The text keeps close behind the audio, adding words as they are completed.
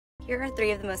Here are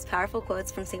 3 of the most powerful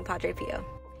quotes from St. Padre Pio.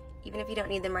 Even if you don't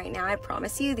need them right now, I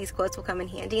promise you these quotes will come in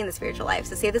handy in the spiritual life,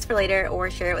 so save this for later or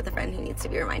share it with a friend who needs to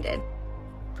be reminded.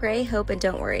 Pray, hope, and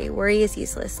don't worry. Worry is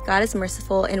useless. God is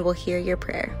merciful and will hear your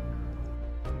prayer.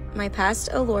 My past,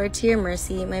 O Lord, to your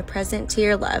mercy, my present to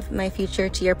your love, my future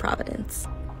to your providence.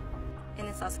 And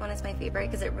this last one is my favorite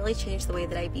because it really changed the way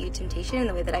that I viewed temptation and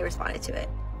the way that I responded to it.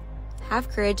 Have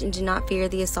courage and do not fear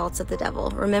the assaults of the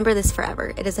devil. Remember this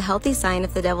forever. It is a healthy sign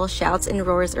if the devil shouts and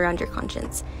roars around your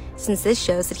conscience, since this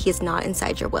shows that he is not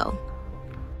inside your will.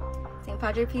 St.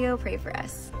 Padre Pio, pray for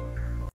us.